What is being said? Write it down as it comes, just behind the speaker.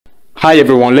Hi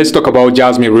everyone, let's talk about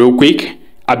Jasmy real quick.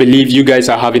 I believe you guys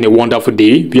are having a wonderful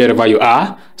day wherever you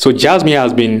are. So Jasmy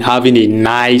has been having a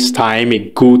nice time, a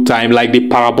good time. Like the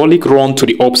parabolic run to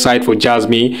the upside for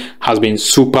Jasmy has been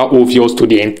super obvious to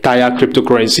the entire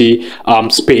cryptocurrency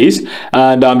space.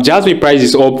 And Jasmy price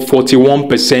is up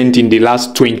 41% in the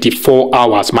last 24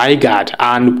 hours. My God.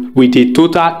 And with a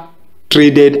total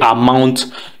traded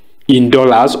amount in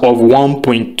dollars of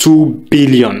 1.2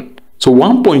 billion. So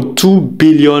 1.2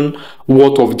 billion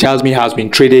worth of Jasmy has been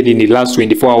traded in the last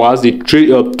 24 hours. The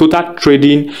total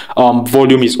trading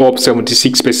volume is up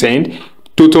 76%.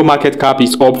 Total market cap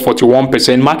is up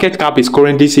 41%. Market cap is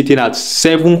currently sitting at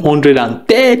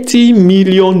 $730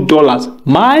 million.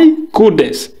 My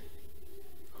goodness.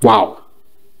 Wow.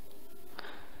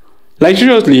 Like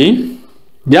seriously,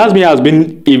 Jasmy has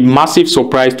been a massive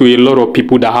surprise to a lot of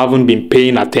people that haven't been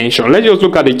paying attention. Let's just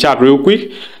look at the chart real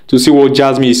quick to see what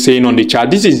Jasmy is saying on the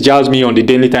chart. This is Jasmy on the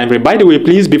daily time frame. By the way,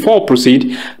 please, before I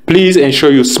proceed, please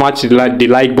ensure you smash the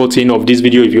like button of this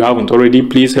video if you haven't already.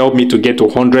 Please help me to get to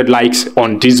 100 likes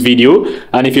on this video.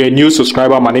 And if you're a new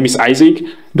subscriber, my name is Isaac.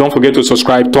 Don't forget to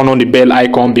subscribe, turn on the bell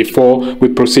icon before we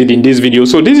proceed in this video.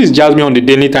 So this is Jasmy on the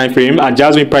daily time frame, and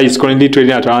Jasmy price is currently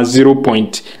trading at around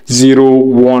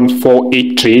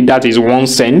 0.01483. That is 1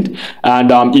 cent.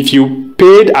 And if you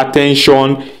paid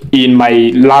attention in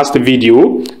my last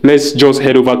video, let's just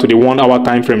head over to the 1 hour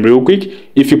time frame real quick.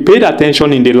 If you paid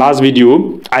attention in the last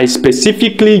video, I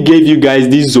specifically gave you guys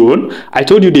this zone. I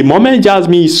told you the moment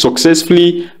Jasmy is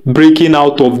successfully breaking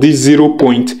out of this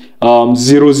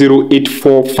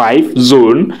 0.00845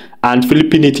 zone and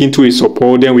flipping it into a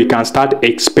support, then we can start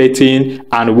expecting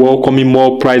and welcoming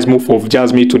more price move of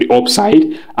Jasmy to the upside,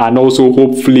 and also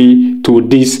hopefully to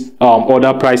this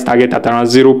other price target at around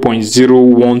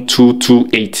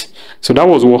 0.01228. So that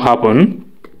was what happened.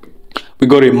 We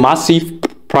got a massive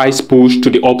price push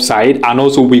to the upside, and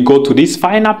also we got to this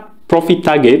final profit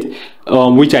target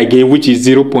which I gave, which is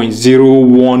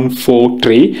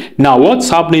 0.0143. Now what's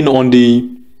happening on the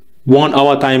 1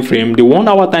 hour time frame? The 1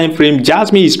 hour time frame,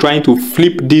 Jasmy is trying to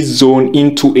flip this zone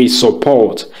into a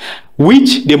support,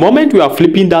 which the moment we are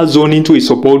flipping that zone into a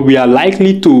support, we are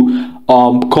likely to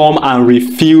come and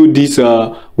refill this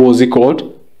what's it called,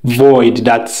 void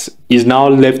that is now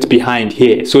left behind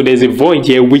here. So there's a void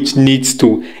here which needs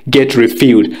to get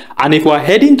refilled. And if we're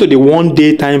heading to the 1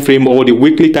 day time frame or the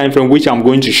weekly time frame, which I'm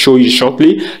going to show you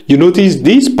shortly, you notice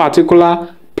this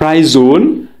particular price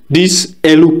zone, this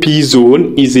LOP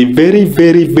zone, is a very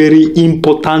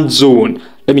important zone.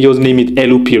 Let me just name it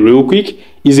LOP real quick.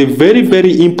 Is a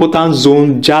very important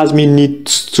zone Jasmy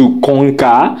needs to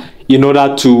conquer in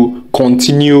order to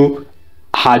continue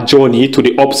her journey to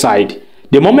the upside.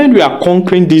 The moment we are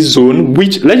conquering this zone,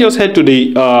 which, let's just head to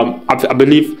the I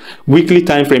believe weekly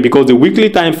time frame, because the weekly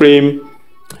time frame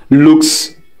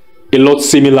looks a lot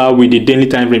similar with the daily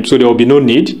time frame, so there will be no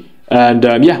need. And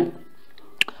yeah,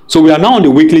 so we are now on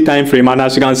the weekly time frame, and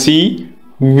as you can see,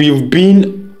 we've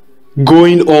been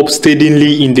going up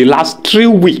steadily in the last 3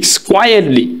 weeks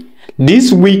quietly.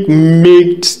 This week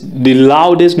made the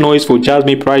loudest noise for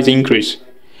Jasmy price increase.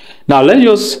 Now let's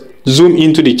just zoom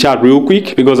into the chart real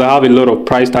quick, because I have a lot of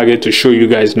price target to show you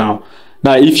guys now.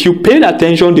 Now if you paid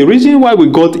attention, the reason why we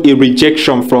got a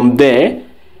rejection from there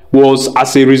was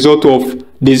as a result of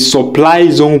the supply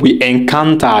zone we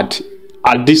encountered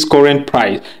at this current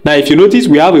price. Now if you notice,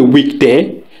 we have a wick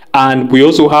there, and we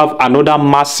also have another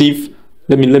massive,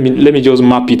 let me just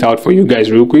map it out for you guys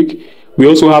real quick. We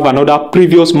also have another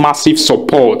previous massive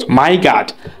support. My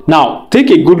God. Now take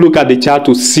a good look at the chart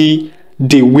to see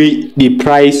the way the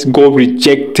price got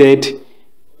rejected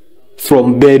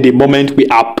from there the moment we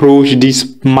approach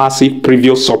this massive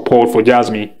previous support for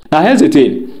Jasmy. Now here's the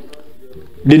thing.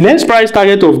 The next price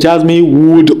target of Jasmy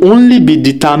would only be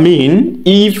determined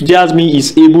if Jasmy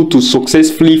is able to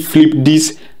successfully flip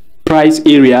this price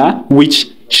area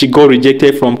which she got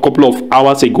rejected from a couple of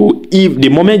hours ago. If the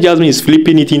moment Jasmy is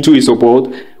flipping it into a support,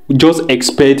 just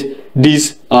expect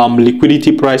this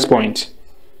liquidity price point.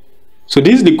 So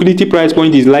this liquidity price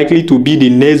point is likely to be the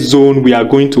next zone we are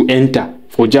going to enter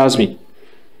for Jasmy.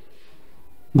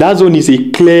 That zone is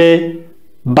a clear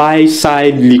buy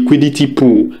side liquidity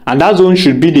pool, and that zone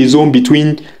should be the zone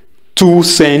between 2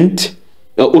 cents,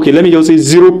 okay, let me just say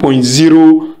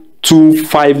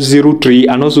 0.02503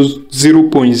 and also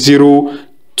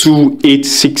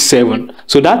 0.02867.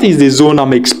 So that is the zone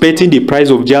I'm expecting the price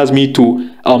of Jasmy to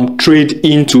trade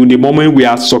into the moment we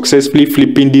are successfully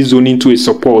flipping this zone into a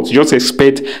support. Just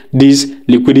expect this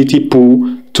liquidity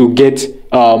pool to get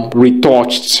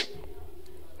retouched.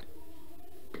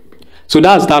 So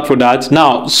that's that for that.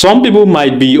 Now some people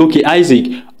might be, okay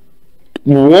Isaac,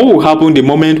 what will happen the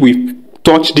moment we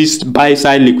touch this buy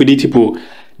side liquidity pool?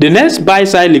 The next buy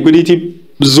side liquidity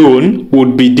zone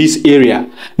would be this area.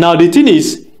 Now the thing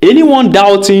is, anyone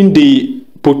doubting the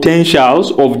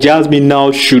potentials of Jasmy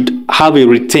now should have a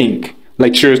rethink,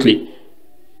 like seriously,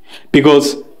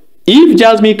 because if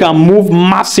Jasmy can move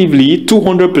massively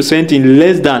 200% in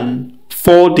less than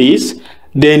 4 days,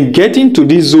 then getting to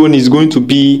this zone is going to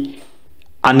be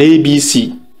an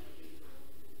ABC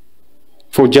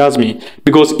for Jasmy.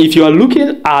 Because if you are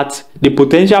looking at the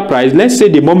potential price, let's say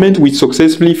the moment we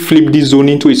successfully flip this zone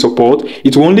into a support,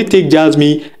 it will only take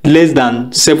Jasmy less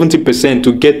than 70%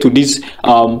 to get to this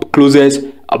closest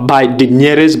by the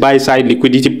nearest buy side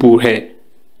liquidity pool here.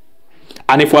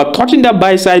 And if we are touching that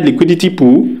buy side liquidity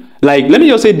pool, like let me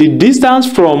just say the distance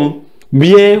from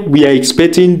where we are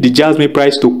expecting the Jasmy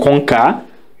price to conquer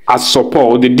as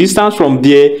support, the distance from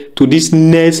there to this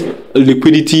next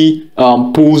liquidity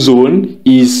pool zone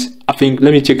is, I think,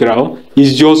 let me check it out,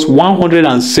 is just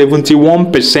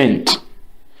 171%,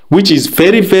 which is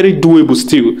very, very doable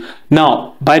still.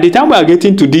 Now, by the time we are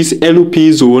getting to this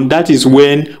LP zone, that is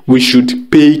when we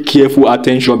should pay careful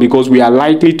attention, because we are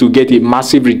likely to get a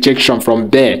massive rejection from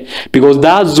there, because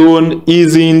that zone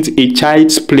isn't a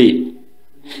child's play.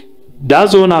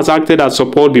 That zone has acted as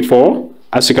support before,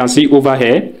 as you can see over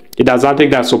here. It has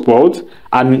acted as support,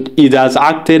 and it has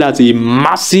acted as a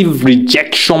massive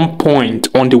rejection point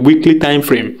on the weekly time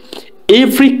frame.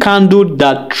 Every candle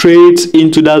that trades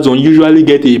into that zone usually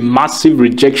get a massive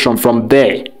rejection from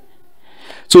there.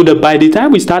 So that by the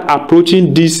time we start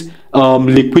approaching this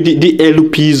liquidity, the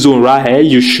LP zone right here,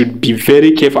 you should be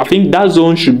very careful. I think that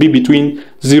zone should be between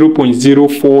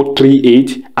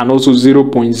 0.0438 and also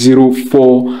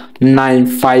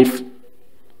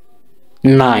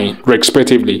 0.04959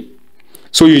 respectively.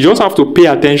 So you just have to pay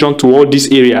attention to all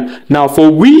this area. Now for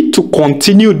we to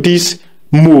continue this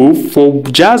move, for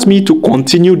Jasmy to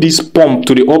continue this pump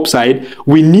to the upside,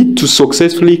 we need to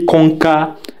successfully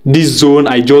conquer this zone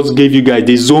I just gave you guys,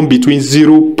 the zone between the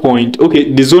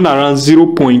zone around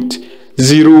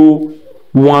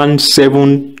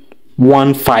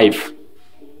 0.01715.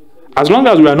 As long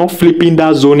as we are not flipping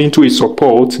that zone into a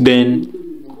support, then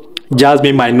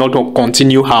Jasmy might not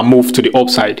continue her move to the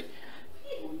upside.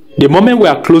 The moment we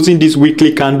are closing this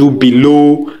weekly candle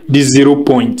below this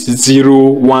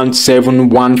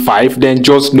 0.01715, then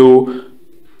just know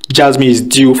Jasmy is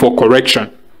due for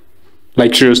correction,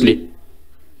 like seriously.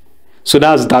 So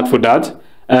that's that for that.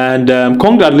 And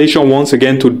congratulations once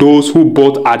again to those who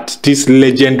bought at this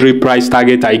legendary price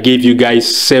target I gave you guys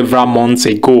several months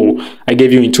ago. I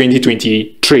gave you in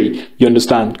 2023. You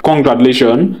understand?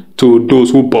 Congratulations to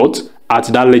those who bought at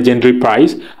that legendary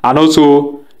price. And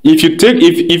also, if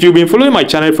you've been following my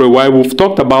channel for a while, we've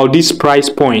talked about this price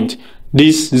point,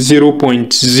 this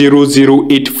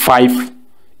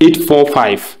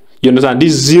 0.00845. You understand?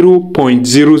 This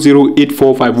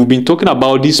 0.00845. We've been talking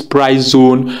about this price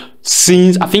zone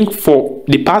since, I think, for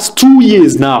the past 2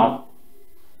 years now.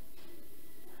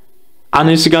 And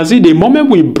as you can see, the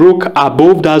moment we broke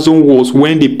above that zone was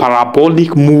when the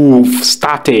parabolic move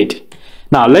started.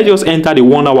 Now let's just enter the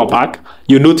 1 hour back.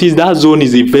 You notice that zone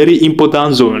is a very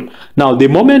important zone. Now the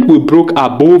moment we broke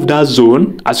above that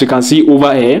zone, as you can see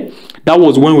over here, that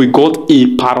was when we got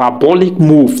a parabolic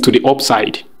move to the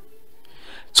upside.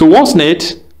 So what's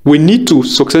next? We need to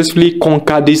successfully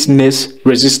conquer this next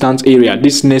resistance area,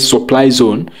 this next supply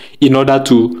zone, in order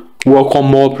to welcome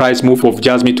more price move of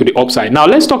Jasmy to the upside. Now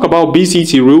let's talk about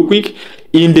BTC real quick.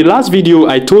 In the last video,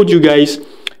 I told you guys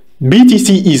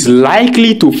BTC is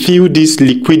likely to fill this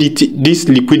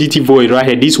liquidity void right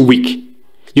here this week.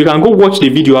 You can go watch the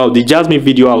video out, the Jasmy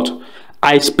video out.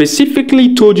 I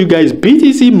specifically told you guys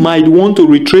BTC might want to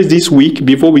retrace this week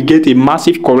before we get a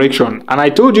massive correction. And I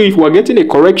told you if we're getting a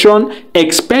correction,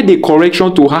 expect the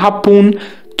correction to happen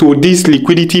to this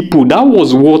liquidity pool. That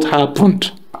was what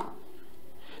happened.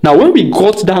 Now when we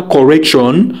got that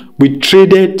correction, we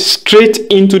traded straight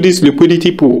into this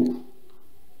liquidity pool.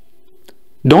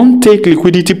 Don't take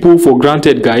liquidity pool for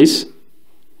granted, guys.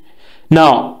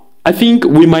 Now I think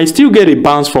we might still get a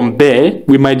bounce from there.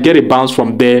 We might get a bounce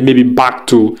from there, maybe back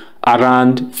to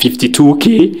around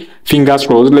 52k. Fingers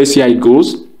crossed. Let's see how it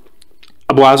goes.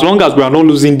 But as long as we are not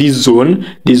losing this zone,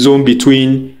 the zone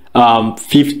between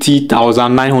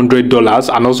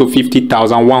 $50,900 and also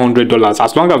 $50,100,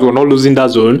 as long as we're not losing that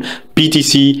zone,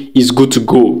 BTC is good to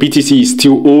go. BTC is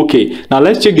still okay. Now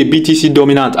let's check the BTC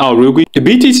dominant out real quick. The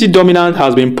BTC dominant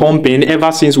has been pumping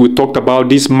ever since we talked about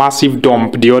this massive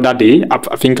dump the other day.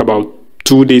 I think about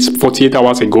 2 days, 48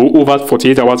 hours ago, over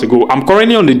 48 hours ago. I'm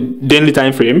currently on the daily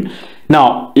time frame.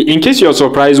 Now, in case you're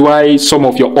surprised why some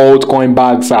of your altcoin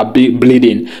bags are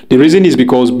bleeding, the reason is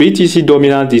because BTC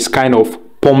dominance is kind of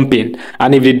pumping,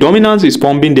 and if the dominance is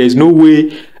pumping, there's no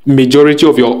way majority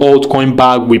of your altcoin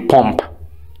bag will pump.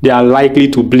 They are likely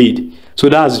to bleed. So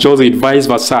that's just it, vice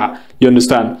versa. You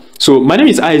understand? So my name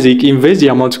is Isaac. Invest the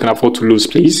amount you can afford to lose,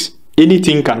 please.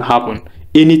 Anything can happen.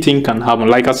 Anything can happen.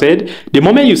 Like I said, the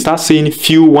moment you start seeing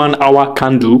few 1 hour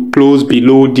candle close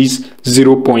below this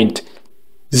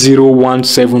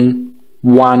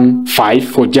 0.01715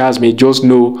 for Jasmy, just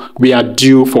know we are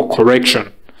due for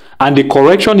correction. And the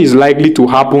correction is likely to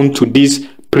happen to this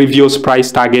previous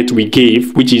price target we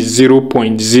gave, which is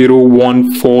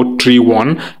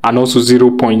 0.01431 and also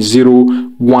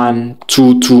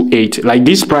 0.01228. Like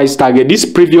this price target, this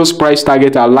previous price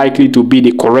target are likely to be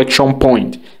the correction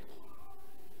point,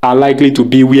 are likely to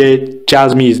be where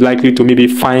Jasmy is likely to maybe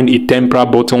find a temporary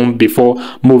bottom before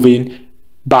moving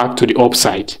back to the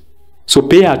upside. So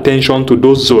pay attention to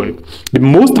those zones. The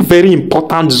most very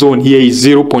important zone here is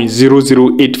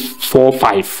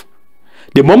 0.00845.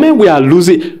 The moment we are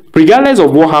losing, regardless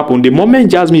of what happened, the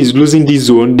moment Jasmy is losing this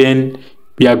zone, then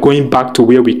we are going back to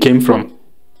where we came from.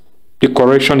 The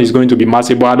correction is going to be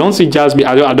massive, but I don't see Jasmy,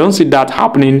 I don't see that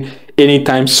happening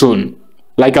anytime soon.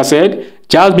 Like I said,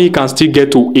 Jasmy can still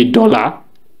get to $1,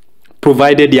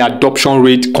 provided the adoption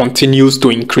rate continues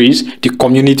to increase, the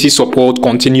community support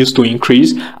continues to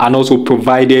increase, and also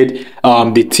provided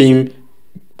the team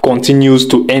continues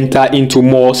to enter into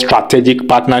more strategic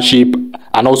partnership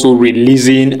and also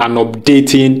releasing and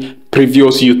updating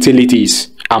previous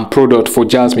utilities and product for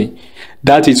Jasmy.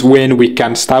 That is when we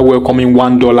can start welcoming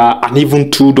 $1 and even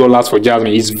 $2 for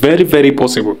Jasmy. It's very, very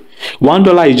possible.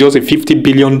 $1 is just a 50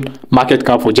 billion market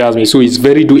cap for Jasmy, so it's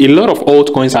very a lot of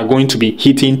altcoins are going to be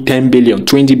hitting 10 billion,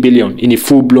 20 billion in a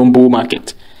full-blown bull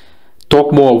market.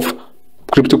 Talk more of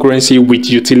cryptocurrency with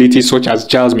utilities such as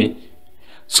Jasmy.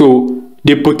 So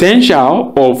the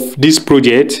potential of this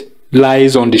project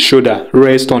lies on the shoulder,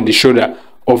 rests on the shoulder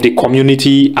of the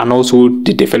community and also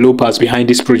the developers behind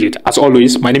this project. As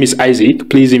always, my name is Isaac.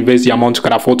 Please invest the amount you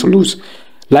can afford to lose.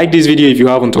 Like this video if you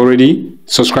haven't already.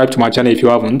 Subscribe to my channel if you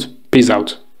haven't. Peace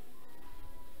out.